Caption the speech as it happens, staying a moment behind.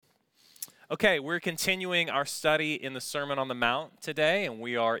Okay, we're continuing our study in the Sermon on the Mount today, and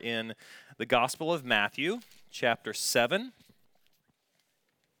we are in the Gospel of Matthew, chapter 7.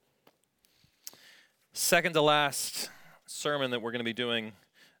 Second to last sermon that we're going to be doing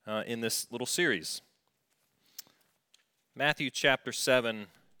in this little series. Matthew chapter 7,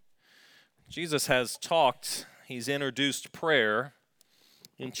 Jesus has talked, he's introduced prayer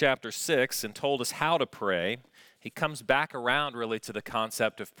in chapter 6 and told us how to pray. He comes back around really to the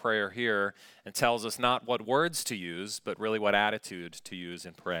concept of prayer here and tells us not what words to use, but really what attitude to use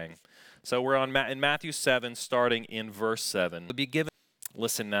in praying. So we're in Matthew 7, starting in verse 7.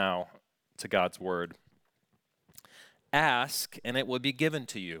 Listen now to God's word. Ask, and it will be given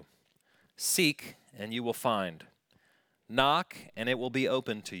to you. Seek, and you will find. Knock, and it will be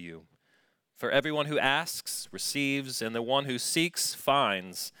opened to you. For everyone who asks receives, and the one who seeks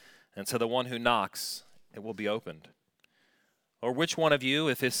finds, and to the one who knocks it will be opened. Or which one of you,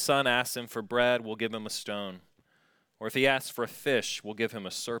 if his son asks him for bread, will give him a stone? Or if he asks for a fish, will give him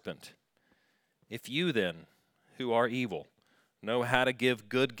a serpent? If you then, who are evil, know how to give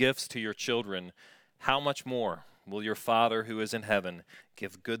good gifts to your children, how much more will your Father who is in heaven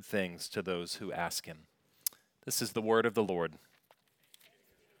give good things to those who ask him? This is the word of the Lord.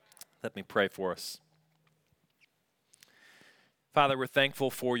 Let me pray for us. Father, we're thankful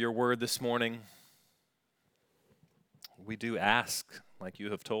for your word this morning. We do ask, like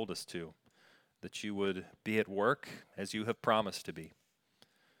you have told us to, that you would be at work as you have promised to be,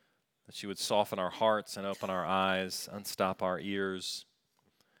 that you would soften our hearts and open our eyes, unstop our ears,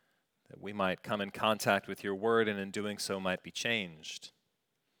 that we might come in contact with your word and in doing so might be changed.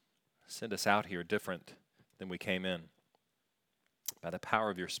 Send us out here different than we came in. By the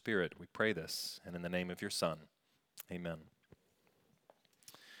power of your Spirit, we pray this, and in the name of your Son, amen.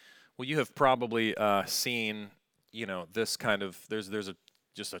 Well, you have probably seen this kind of, there's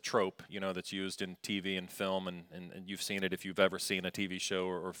just a trope, that's used in TV and film, and you've seen it if you've ever seen a TV show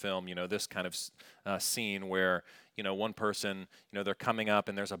or film, this kind of scene where, one person, they're coming up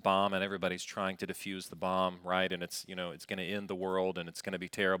and there's a bomb and everybody's trying to defuse the bomb, right? And it's, it's going to end the world and it's going to be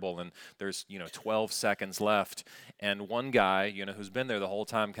terrible and there's, 12 seconds left. And one guy, who's been there the whole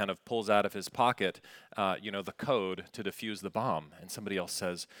time kind of pulls out of his pocket, the code to defuse the bomb. And somebody else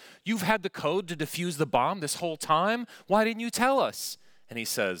says, "You've had the code to defuse the bomb this whole time? Why didn't you tell us?" And he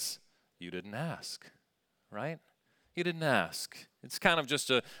says, "You didn't ask," right? You didn't ask. It's kind of just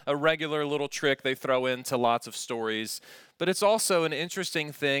a regular little trick they throw into lots of stories. But it's also an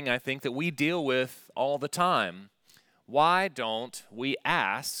interesting thing, I think, that we deal with all the time. Why don't we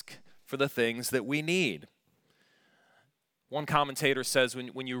ask for the things that we need? One commentator says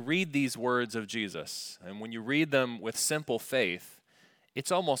when you read these words of Jesus, and when you read them with simple faith,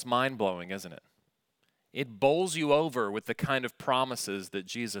 it's almost mind-blowing, isn't it? It bowls you over with the kind of promises that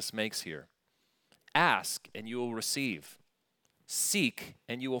Jesus makes here. Ask, and you will receive. Seek,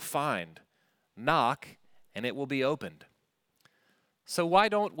 and you will find. Knock, and it will be opened. So why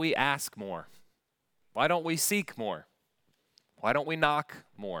don't we ask more? Why don't we seek more? Why don't we knock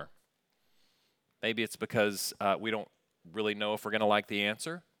more? Maybe it's because we don't really know if we're going to like the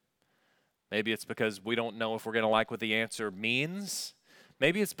answer. Maybe it's because we don't know if we're going to like what the answer means.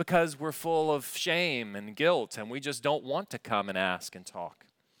 Maybe it's because we're full of shame and guilt and we just don't want to come and ask and talk.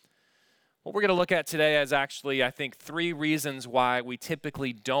 What we're going to look at today is actually, I think, 3 reasons why we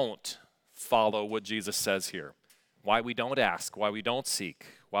typically don't follow what Jesus says here. Why we don't ask, why we don't seek,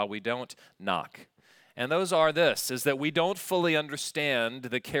 why we don't knock. And those are this, is that we don't fully understand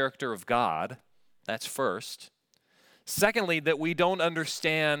the character of God. That's first. Secondly, that we don't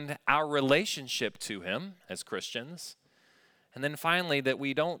understand our relationship to him as Christians. And then finally, that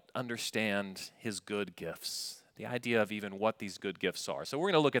we don't understand his good gifts, the idea of even what these good gifts are. So we're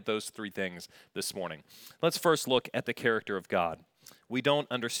going to look at those 3 things this morning. Let's first look at the character of God. We don't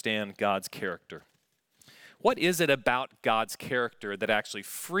understand God's character. What is it about God's character that actually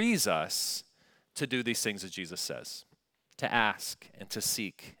frees us to do these things that Jesus says? To ask and to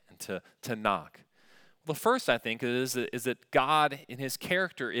seek and to knock. Well, the first, I think, is that God, in his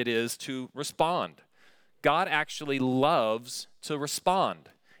character, it is to respond. God actually loves to respond.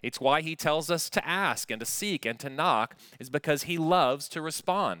 It's why he tells us to ask and to seek and to knock, is because he loves to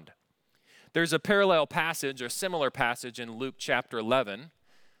respond. There's a parallel passage or similar passage in Luke chapter 11.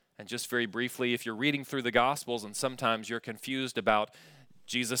 And just very briefly, if you're reading through the Gospels and sometimes you're confused about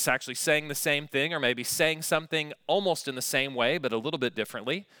Jesus actually saying the same thing or maybe saying something almost in the same way but a little bit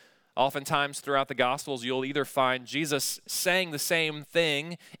differently, oftentimes throughout the Gospels you'll either find Jesus saying the same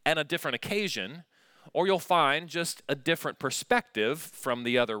thing on a different occasion, or you'll find just a different perspective from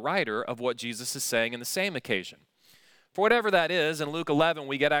the other writer of what Jesus is saying in the same occasion. For whatever that is, in Luke 11,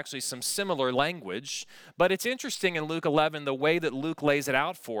 we get actually some similar language. But it's interesting in Luke 11 the way that Luke lays it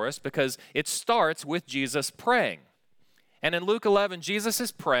out for us, because it starts with Jesus praying. And in Luke 11, Jesus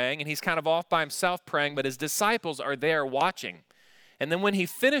is praying, and he's kind of off by himself praying, but his disciples are there watching. And then when he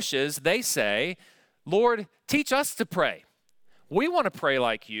finishes, they say, Lord, teach us to pray. We want to pray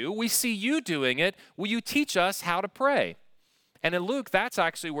like you. We see you doing it. Will you teach us how to pray? And in Luke, that's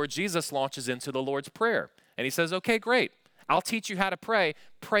actually where Jesus launches into the Lord's Prayer. And he says, okay, great. I'll teach you how to pray.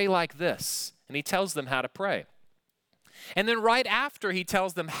 Pray like this. And he tells them how to pray. And then right after he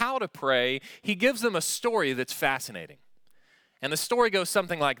tells them how to pray, he gives them a story that's fascinating. And the story goes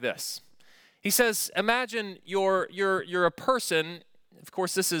something like this. He says, imagine you're a person. Of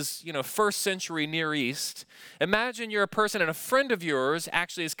course, this is, first century Near East. Imagine you're a person and a friend of yours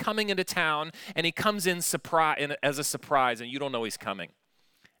actually is coming into town, and he comes in as a surprise, and you don't know he's coming.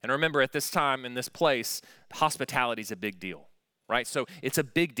 And remember, at this time in this place, hospitality is a big deal, right? So it's a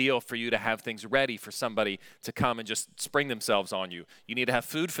big deal for you to have things ready for somebody to come and just spring themselves on you. You need to have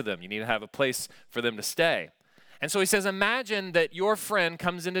food for them. You need to have a place for them to stay. And so he says, imagine that your friend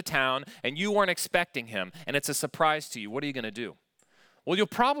comes into town and you weren't expecting him, and it's a surprise to you. What are you going to do? Well, you'll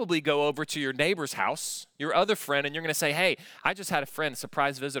probably go over to your neighbor's house, your other friend, and you're going to say, hey, I just had a friend, a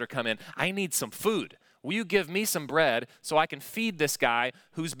surprise visitor come in. I need some food. Will you give me some bread so I can feed this guy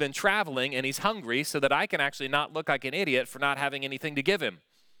who's been traveling and he's hungry, so that I can actually not look like an idiot for not having anything to give him?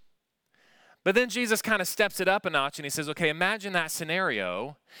 But then Jesus kind of steps it up a notch and he says, okay, imagine that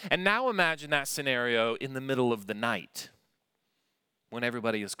scenario. And now imagine that scenario in the middle of the night when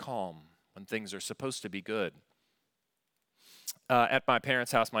everybody is calm, when things are supposed to be good. At my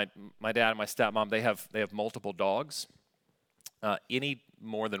parents' house, my dad and my stepmom, they have multiple dogs. Any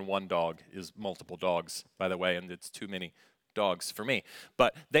more than one dog is multiple dogs, by the way, and it's too many dogs for me.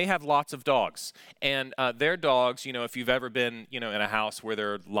 But they have lots of dogs. And their dogs, if you've ever been, in a house where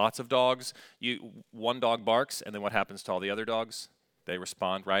there are lots of dogs, one dog barks, and then what happens to all the other dogs? They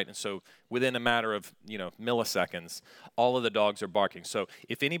respond, right? And so within a matter of, milliseconds, all of the dogs are barking. So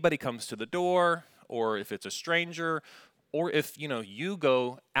if anybody comes to the door, or if it's a stranger, or if, you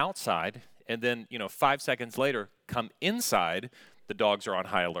go outside and then, 5 seconds later come inside, the dogs are on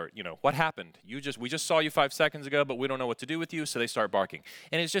high alert. What happened? We just saw you 5 seconds ago, but we don't know what to do with you, so they start barking.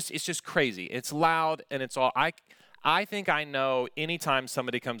 And it's just crazy. It's loud, and it's all, I think I know anytime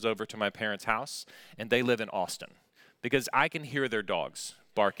somebody comes over to my parents' house, and they live in Austin, because I can hear their dogs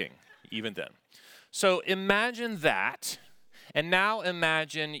barking even then. So imagine that, and now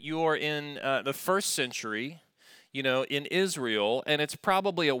imagine you're in the first century, in Israel, and it's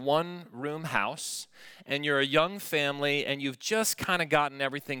probably a one-room house, and you're a young family, and you've just kind of gotten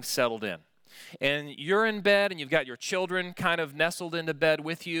everything settled in. And you're in bed, and you've got your children kind of nestled into bed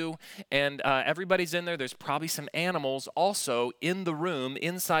with you, and everybody's in there. There's probably some animals also in the room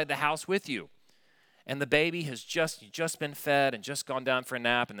inside the house with you. And the baby has just been fed and just gone down for a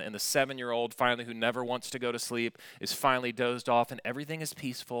nap, and the 7-year-old finally, who never wants to go to sleep, is finally dozed off, and everything is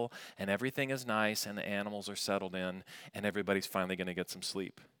peaceful, and everything is nice, and the animals are settled in, and everybody's finally going to get some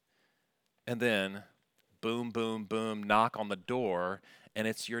sleep. And then, boom, boom, boom, knock on the door, and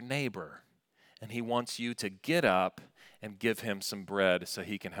it's your neighbor, and he wants you to get up and give him some bread so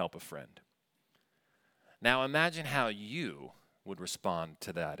he can help a friend. Now imagine how you would respond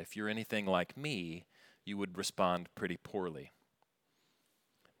to that. If you're anything like me, you would respond pretty poorly.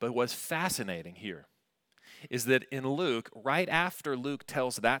 But what's fascinating here is that in Luke, right after Luke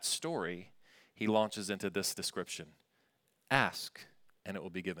tells that story, he launches into this description. Ask, and it will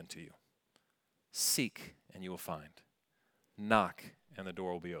be given to you. Seek, and you will find. Knock, and the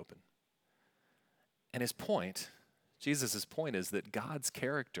door will be open. And his point, Jesus' point, is that God's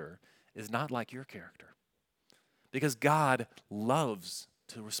character is not like your character. Because God loves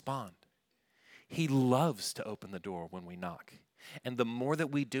to respond. He loves to open the door when we knock. And the more that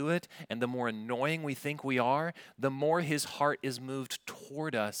we do it, and the more annoying we think we are, the more his heart is moved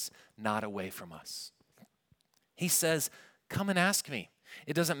toward us, not away from us. He says, come and ask me.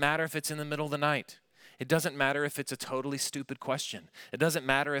 It doesn't matter if it's in the middle of the night. It doesn't matter if it's a totally stupid question. It doesn't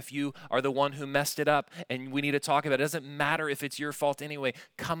matter if you are the one who messed it up and we need to talk about it. It doesn't matter if it's your fault anyway.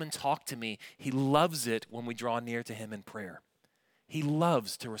 Come and talk to me. He loves it when we draw near to him in prayer. He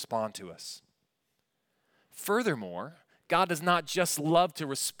loves to respond to us. Furthermore, God does not just love to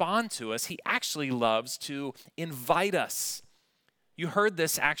respond to us, he actually loves to invite us. You heard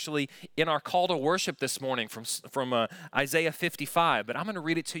this actually in our call to worship this morning from Isaiah 55, but I'm going to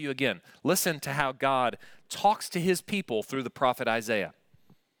read it to you again. Listen to how God talks to his people through the prophet Isaiah.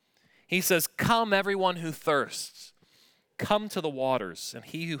 He says, come everyone who thirsts, come to the waters, and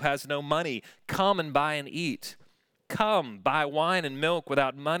he who has no money, come and buy and eat. Come, buy wine and milk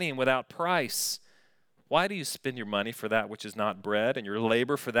without money and without price. Why do you spend your money for that which is not bread, and your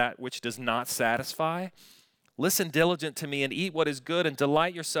labor for that which does not satisfy? Listen diligent to me and eat what is good, and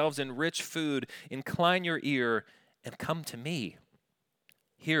delight yourselves in rich food. Incline your ear and come to me.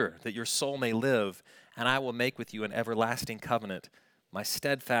 Hear that your soul may live, and I will make with you an everlasting covenant, my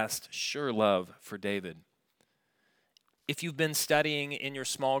steadfast, sure love for David. If you've been studying in your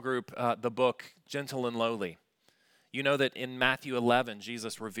small group the book Gentle and Lowly, you know that in Matthew 11,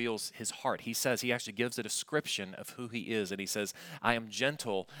 Jesus reveals his heart. He actually gives a description of who he is. And he says, I am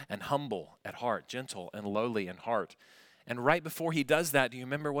gentle and humble at heart, gentle and lowly in heart. And right before he does that, do you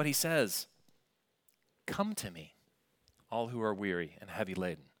remember what he says? Come to me, all who are weary and heavy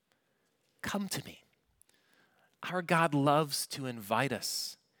laden. Come to me. Our God loves to invite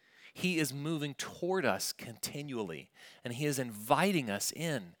us. He is moving toward us continually, and he is inviting us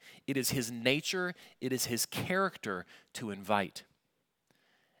in. It is his nature, it is his character to invite.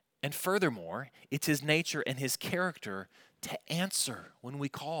 And furthermore, it's his nature and his character to answer when we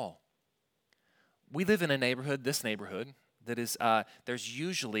call. We live in a neighborhood, this neighborhood, that is, there's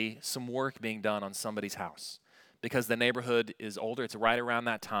usually some work being done on somebody's house. Because the neighborhood is older, it's right around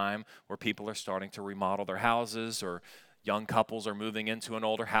that time where people are starting to remodel their houses, or young couples are moving into an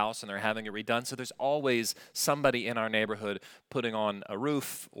older house and they're having it redone. So there's always somebody in our neighborhood putting on a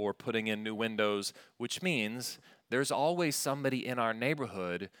roof or putting in new windows, which means there's always somebody in our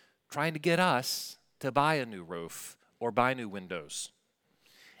neighborhood trying to get us to buy a new roof or buy new windows.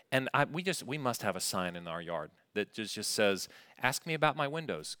 And we must have a sign in our yard that just says, ask me about my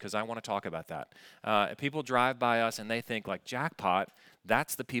windows, because I want to talk about that. People drive by us and they think, like, jackpot,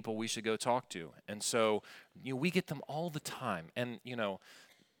 that's the people we should go talk to. And so, we get them all the time. And,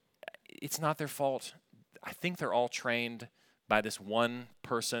 it's not their fault. I think they're all trained by this one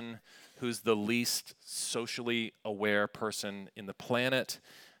person who's the least socially aware person in the planet,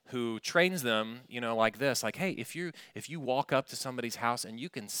 who trains them, like this, like, hey, if you walk up to somebody's house and you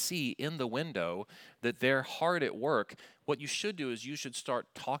can see in the window that they're hard at work, what you should do is you should start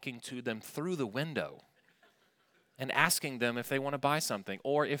talking to them through the window and asking them if they want to buy something.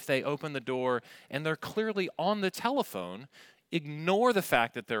 Or if they open the door and they're clearly on the telephone, ignore the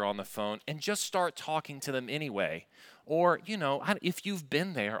fact that they're on the phone and just start talking to them anyway. Or, if you've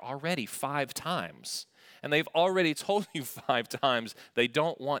been there already 5 times, and they've already told you 5 times they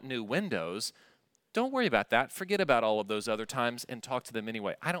don't want new windows, don't worry about that. Forget about all of those other times and talk to them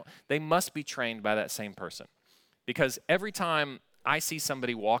anyway. They must be trained by that same person. Because every time I see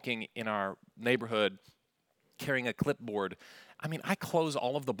somebody walking in our neighborhood carrying a clipboard, I close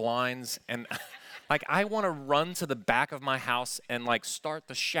all of the blinds and I want to run to the back of my house and start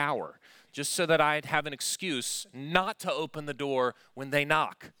the shower just so that I'd have an excuse not to open the door when they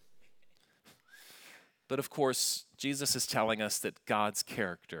knock. But of course, Jesus is telling us that God's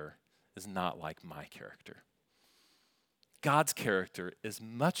character is not like my character. God's character is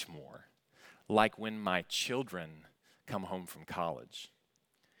much more like when my children come home from college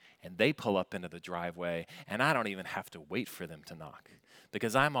and they pull up into the driveway and I don't even have to wait for them to knock,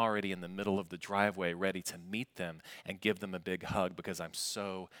 because I'm already in the middle of the driveway ready to meet them and give them a big hug because I'm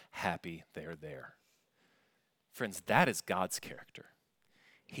so happy they're there. Friends, that is God's character.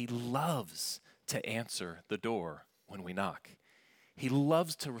 He loves to answer the door when we knock. He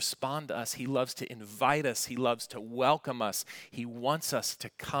loves to respond to us. He loves to invite us. He loves to welcome us. He wants us to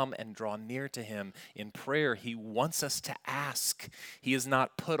come and draw near to him in prayer. He wants us to ask. He is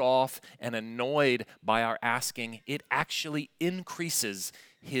not put off and annoyed by our asking. It actually increases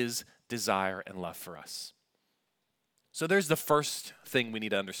his desire and love for us. So there's the first thing we need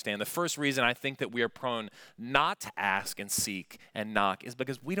to understand. The first reason I think that we are prone not to ask and seek and knock is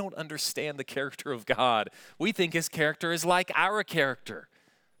because we don't understand the character of God. We think his character is like our character,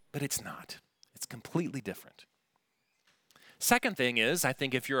 but it's not. It's completely different. Second thing is, I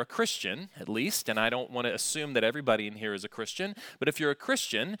think if you're a Christian, at least, and I don't want to assume that everybody in here is a Christian, but if you're a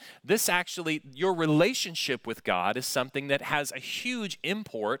Christian, your relationship with God is something that has a huge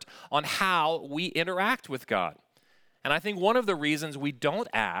import on how we interact with God. And I think one of the reasons we don't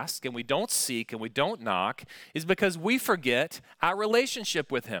ask and we don't seek and we don't knock is because we forget our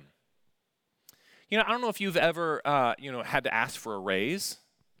relationship with him. I don't know if you've ever, had to ask for a raise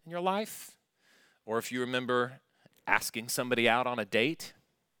in your life, or if you remember asking somebody out on a date,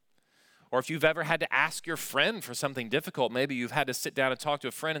 or if you've ever had to ask your friend for something difficult. Maybe you've had to sit down and talk to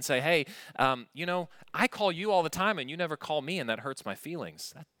a friend and say, hey, I call you all the time and you never call me, and that hurts my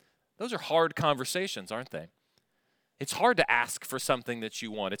feelings. Those are hard conversations, aren't they? It's hard to ask for something that you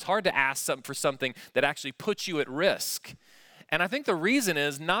want. It's hard to ask for something that actually puts you at risk. And I think the reason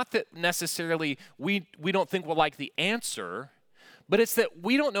is not that necessarily we don't think we'll like the answer, but it's that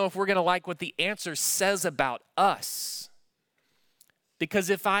we don't know if we're going to like what the answer says about us. Because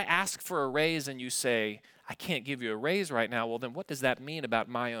if I ask for a raise and you say, I can't give you a raise right now, well, then what does that mean about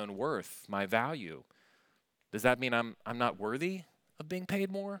my own worth, my value? Does that mean I'm not worthy of being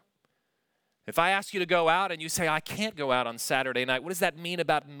paid more? If I ask you to go out and you say, I can't go out on Saturday night, what does that mean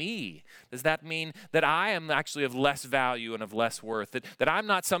about me? Does that mean that I am actually of less value and of less worth, that I'm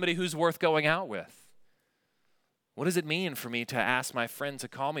not somebody who's worth going out with? What does it mean for me to ask my friend to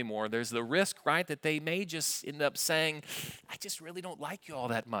call me more? There's the risk, right, that they may just end up saying, I just really don't like you all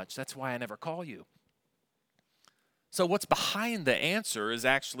that much. That's why I never call you. So what's behind the answer is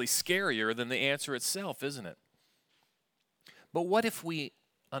actually scarier than the answer itself, isn't it? But what if we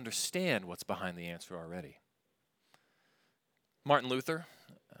understand what's behind the answer already? Martin Luther,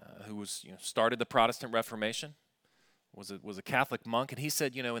 who started the Protestant Reformation, was a Catholic monk, and he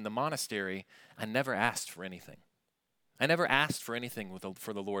said, in the monastery, I never asked for anything. I never asked for anything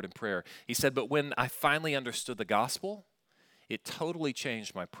for the Lord in prayer. He said, but when I finally understood the gospel, it totally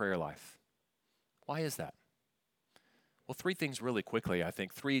changed my prayer life. Why is that? Well, three things really quickly, I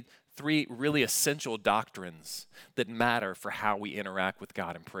think. Three really essential doctrines that matter for how we interact with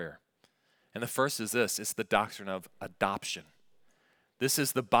God in prayer. And the first is this. It's the doctrine of adoption. This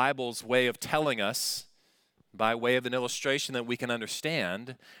is the Bible's way of telling us, by way of an illustration that we can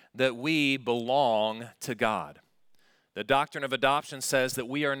understand, that we belong to God. The doctrine of adoption says that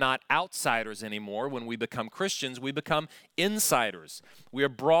we are not outsiders anymore. When we become Christians, we become insiders. We are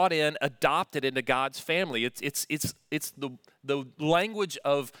brought in, adopted into God's family. It's the language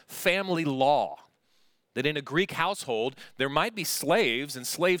of family law. That in a Greek household, there might be slaves and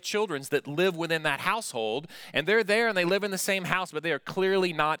slave children that live within that household, and they're there and they live in the same house, but they are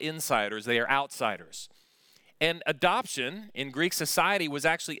clearly not insiders. They are outsiders. And adoption in Greek society was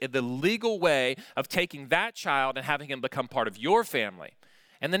actually the legal way of taking that child and having him become part of your family.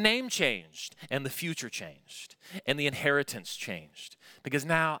 And the name changed, and the future changed, and the inheritance changed. Because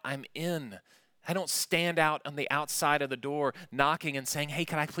now I'm in. I don't stand out on the outside of the door knocking and saying, hey,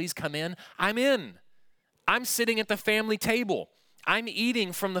 can I please come in? I'm in. I'm sitting at the family table. I'm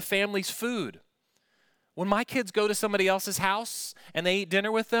eating from the family's food. When my kids go to somebody else's house and they eat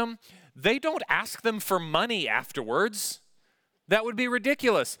dinner with them, they don't ask them for money afterwards. That would be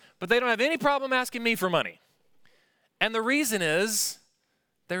ridiculous. But they don't have any problem asking me for money. And the reason is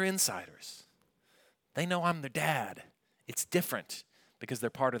they're insiders. They know I'm their dad. It's different because they're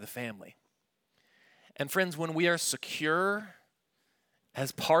part of the family. And friends, when we are secure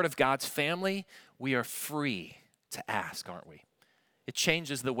as part of God's family, we are free to ask, aren't we? It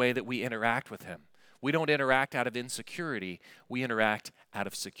changes the way that we interact with Him. We don't interact out of insecurity. We interact out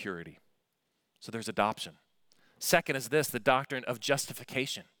of security. So there's adoption. Second is this, the doctrine of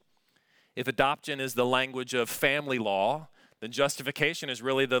justification. If adoption is the language of family law, then justification is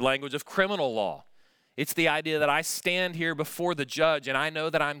really the language of criminal law. It's the idea that I stand here before the judge and I know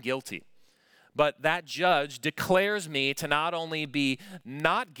that I'm guilty. But that judge declares me to not only be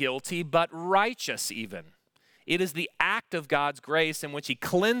not guilty, but righteous even. It is the act of God's grace in which He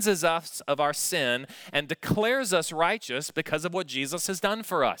cleanses us of our sin and declares us righteous because of what Jesus has done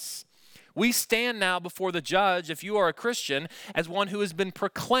for us. We stand now before the judge, if you are a Christian, as one who has been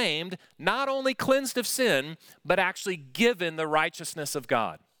proclaimed, not only cleansed of sin, but actually given the righteousness of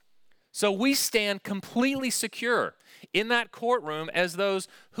God. So we stand completely secure in that courtroom as those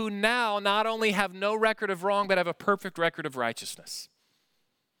who now not only have no record of wrong, but have a perfect record of righteousness.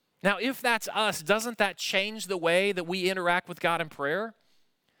 Now, if that's us, doesn't that change the way that we interact with God in prayer?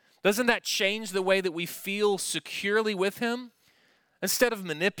 Doesn't that change the way that we feel securely with Him? Instead of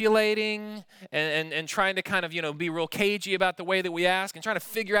manipulating and trying to kind of, be real cagey about the way that we ask and trying to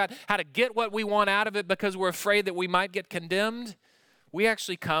figure out how to get what we want out of it because we're afraid that we might get condemned, we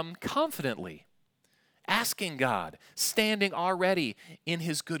actually come confidently, asking God, standing already in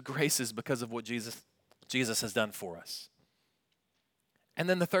His good graces because of what Jesus has done for us. And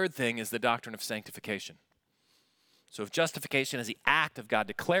then the third thing is the doctrine of sanctification. So if justification is the act of God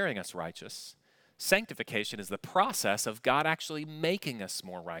declaring us righteous, sanctification is the process of God actually making us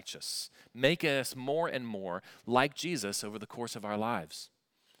more righteous, making us more and more like Jesus over the course of our lives.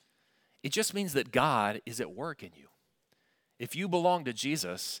 It just means that God is at work in you. If you belong to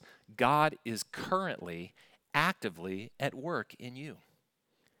Jesus, God is currently, actively at work in you.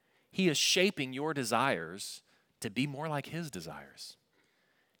 He is shaping your desires to be more like His desires.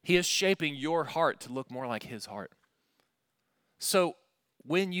 He is shaping your heart to look more like His heart. So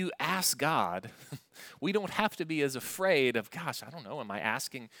when you ask God, we don't have to be as afraid of, gosh, I don't know, am I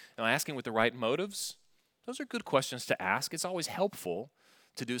asking with the right motives? Those are good questions to ask. It's always helpful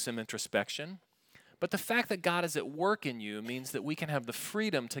to do some introspection. But the fact that God is at work in you means that we can have the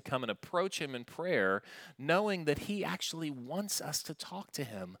freedom to come and approach him in prayer, knowing that he actually wants us to talk to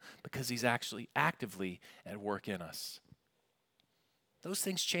him because he's actually actively at work in us. Those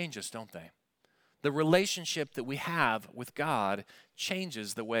things change us, don't they? The relationship that we have with God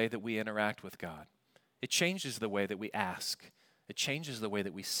changes the way that we interact with God. It changes the way that we ask. It changes the way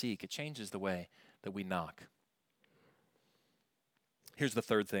that we seek. It changes the way that we knock. Here's the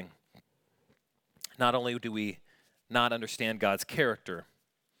third thing. Not only do we not understand God's character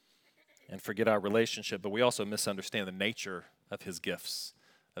and forget our relationship, but we also misunderstand the nature of his gifts,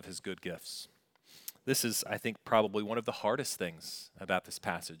 of his good gifts. This is, I think, probably one of the hardest things about this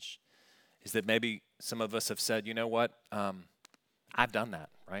passage, is that maybe some of us have said, you know what, I've done that,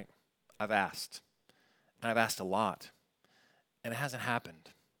 right? I've asked, and I've asked a lot, and it hasn't happened.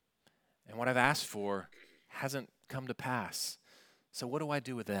 And what I've asked for hasn't come to pass. So what do I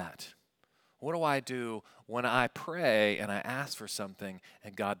do with that? What do I do when I pray and I ask for something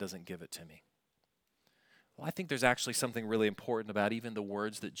and God doesn't give it to me? Well, I think there's actually something really important about even the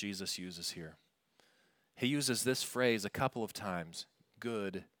words that Jesus uses here. He uses this phrase a couple of times,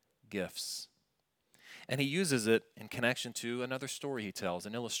 good gifts. And he uses it in connection to another story he tells,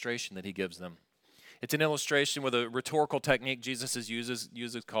 an illustration that he gives them. It's an illustration with a rhetorical technique Jesus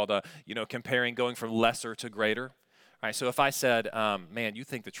uses called, comparing going from lesser to greater. All right, so if I said, man, you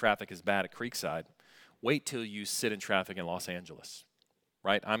think the traffic is bad at Creekside, wait till you sit in traffic in Los Angeles,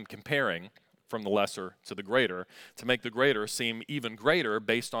 right? I'm comparing from the lesser to the greater to make the greater seem even greater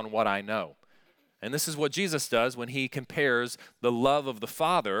based on what I know. And this is what Jesus does when he compares the love of the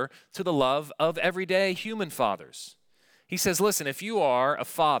Father to the love of everyday human fathers. He says, listen, if you are a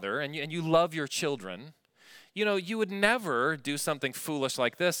father and you love your children, you would never do something foolish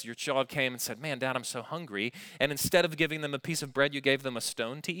like this. Your child came and said, man, Dad, I'm so hungry. And instead of giving them a piece of bread, you gave them a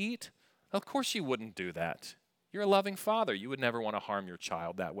stone to eat? Of course you wouldn't do that. You're a loving father. You would never want to harm your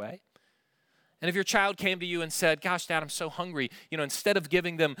child that way. And if your child came to you and said, gosh, Dad, I'm so hungry, instead of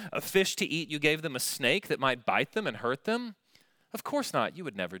giving them a fish to eat, you gave them a snake that might bite them and hurt them? Of course not. You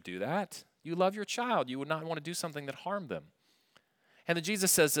would never do that. You love your child. You would not want to do something that harmed them. And then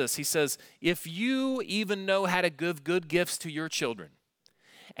Jesus says this. He says, if you even know how to give good gifts to your children,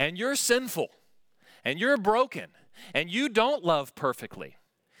 and you're sinful, and you're broken, and you don't love perfectly,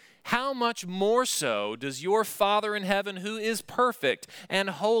 how much more so does your Father in heaven, who is perfect and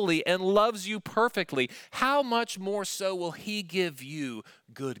holy and loves you perfectly, how much more so will he give you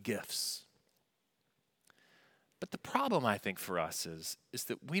good gifts? But the problem, I think, for us is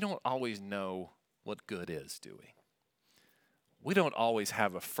that we don't always know what good is, do we? We don't always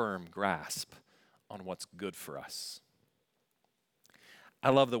have a firm grasp on what's good for us. I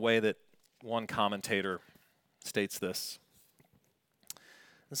love the way that one commentator states this.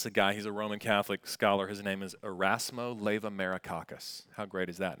 This is a guy, he's a Roman Catholic scholar. His name is Erasmo Leva-Marakakis. How great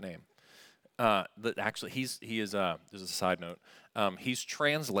is that name? Actually, there's a side note. He's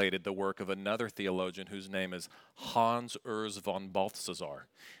translated the work of another theologian whose name is Hans Urs von Balthasar.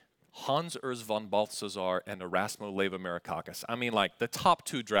 Hans Urs von Balthasar and Erasmo Leva-Marakakis. I mean, like the top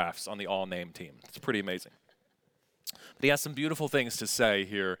two drafts on the all-name team. It's pretty amazing. But he has some beautiful things to say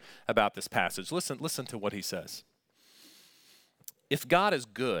here about this passage. Listen to what he says. If God is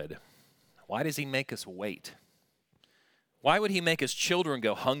good, why does he make us wait? Why would he make his children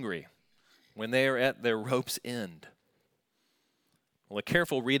go hungry when they are at their rope's end? Well, a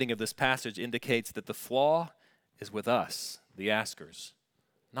careful reading of this passage indicates that the flaw is with us, the askers,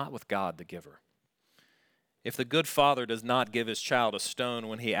 not with God, the giver. If the good father does not give his child a stone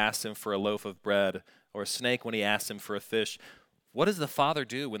when he asks him for a loaf of bread, or a snake when he asks him for a fish, what does the father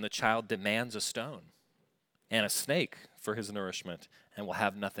do when the child demands a stone and a snake for his nourishment and will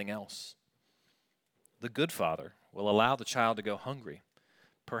have nothing else? The good father will allow the child to go hungry,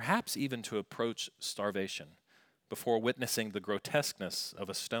 perhaps even to approach starvation, before witnessing the grotesqueness of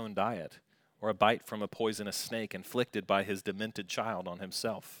a stone diet or a bite from a poisonous snake inflicted by his demented child on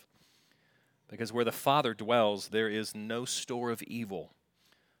himself. Because where the Father dwells, there is no store of evil.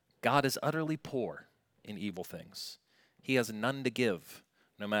 God is utterly poor in evil things. He has none to give,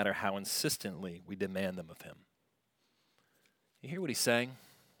 no matter how insistently we demand them of him. You hear what he's saying?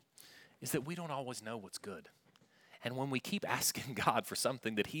 Is that we don't always know what's good. And when we keep asking God for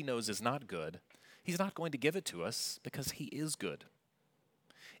something that he knows is not good, he's not going to give it to us because he is good.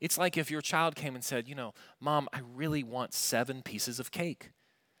 It's like if your child came and said, Mom, I really want 7 pieces of cake.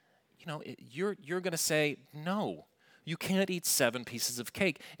 You're going to say, no, you can't eat 7 pieces of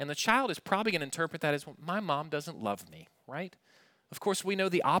cake. And the child is probably going to interpret that as, well, my mom doesn't love me, right? Of course, we know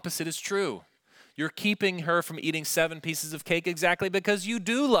the opposite is true. You're keeping her from eating 7 pieces of cake exactly because you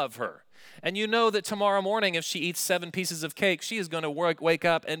do love her. And you know that tomorrow morning, if she eats 7 pieces of cake, she is going to wake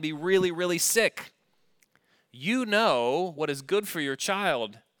up and be really, really sick. You know what is good for your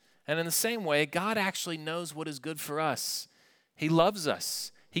child. And in the same way, God actually knows what is good for us. He loves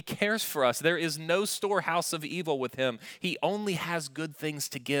us. He cares for us. There is no storehouse of evil with him. He only has good things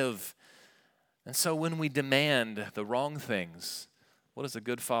to give. And so when we demand the wrong things, what is a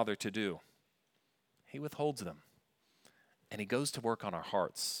good father to do? He withholds them. And he goes to work on our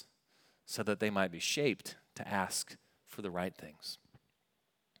hearts so that they might be shaped to ask for the right things.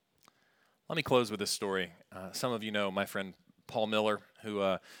 Let me close with this story. Some of you know my friend Paul Miller,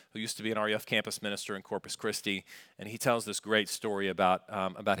 who used to be an RUF campus minister in Corpus Christi, and he tells this great story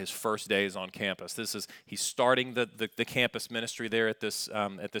about his first days on campus. He's starting the campus ministry there at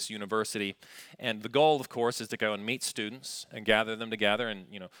this university, and the goal, of course, is to go and meet students and gather them together and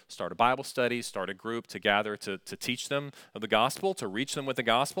start a Bible study, start a group to gather to teach them of the gospel, to reach them with the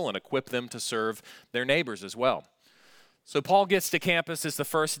gospel, and equip them to serve their neighbors as well. So Paul gets to campus. It's the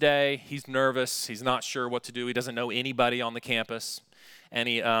first day. He's nervous. He's not sure what to do. He doesn't know anybody on the campus. And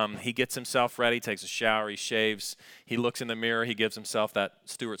he gets himself ready, takes a shower, he shaves. He looks in the mirror. He gives himself that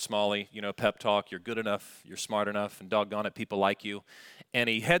Stuart Smalley, pep talk. You're good enough. You're smart enough. And doggone it, people like you. And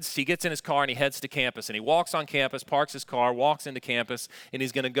he gets in his car and he heads to campus. And he walks on campus, parks his car, walks into campus. And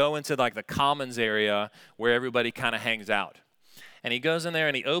he's going to go into like the commons area where everybody kind of hangs out. And he goes in there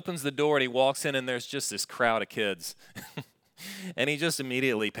and he opens the door and he walks in and there's just this crowd of kids. And he just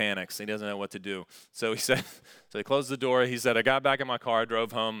immediately panics. He doesn't know what to do. So he closed the door. He said, I got back in my car, I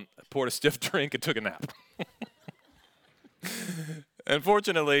drove home, poured a stiff drink, and took a nap. And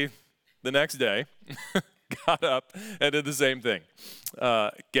fortunately, the next day, got up and did the same thing.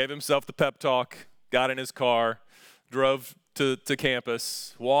 Gave himself the pep talk, got in his car, drove to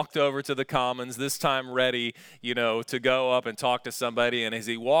campus, walked over to the commons, this time ready, to go up and talk to somebody. And as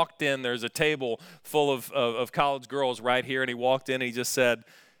he walked in, there's a table full of college girls right here. And he walked in and he just said,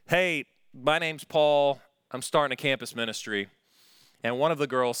 hey, my name's Paul. I'm starting a campus ministry. And one of the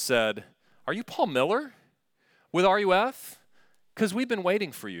girls said, are you Paul Miller with RUF? Because we've been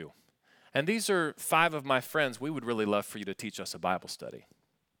waiting for you. And these are 5 of my friends. We would really love for you to teach us a Bible study.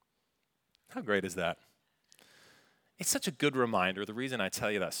 How great is that? It's such a good reminder. The reason I tell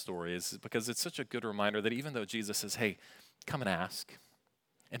you that story is because it's such a good reminder that even though Jesus says, hey, come and ask,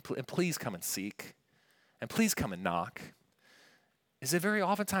 and please come and seek, and please come and knock, is that very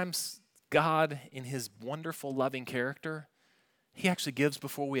oftentimes God, in his wonderful, loving character, he actually gives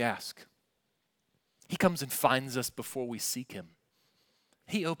before we ask. He comes and finds us before we seek him.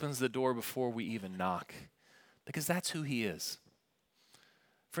 He opens the door before we even knock, because that's who he is.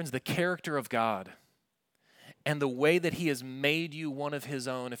 Friends, the character of God and the way that he has made you one of his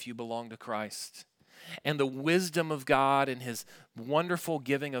own if you belong to Christ, and the wisdom of God and his wonderful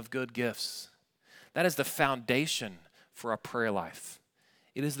giving of good gifts, that is the foundation for our prayer life.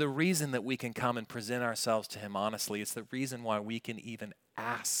 It is the reason that we can come and present ourselves to him honestly. It's the reason why we can even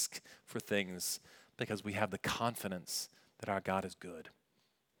ask for things, because we have the confidence that our God is good.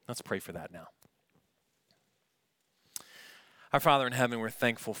 Let's pray for that now. Our Father in heaven, we're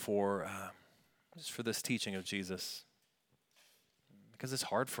thankful for just for this teaching of Jesus, because it's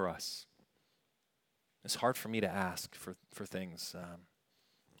hard for us. It's hard for me to ask for things.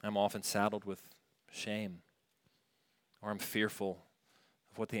 I'm often saddled with shame, or I'm fearful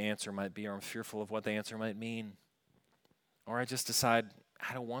of what the answer might be, or I'm fearful of what the answer might mean, or I just decide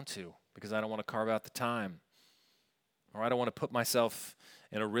I don't want to because I don't want to carve out the time, or I don't want to put myself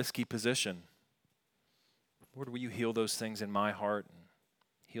in a risky position. Lord, will you heal those things in my heart and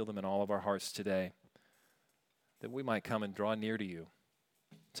heal them in all of our hearts today, that we might come and draw near to you,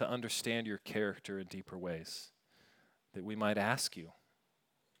 to understand your character in deeper ways, that we might ask you,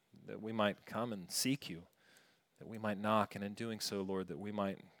 that we might come and seek you, that we might knock, and in doing so, Lord, that we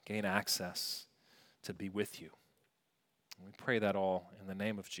might gain access to be with you. And we pray that all in the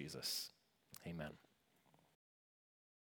name of Jesus. Amen.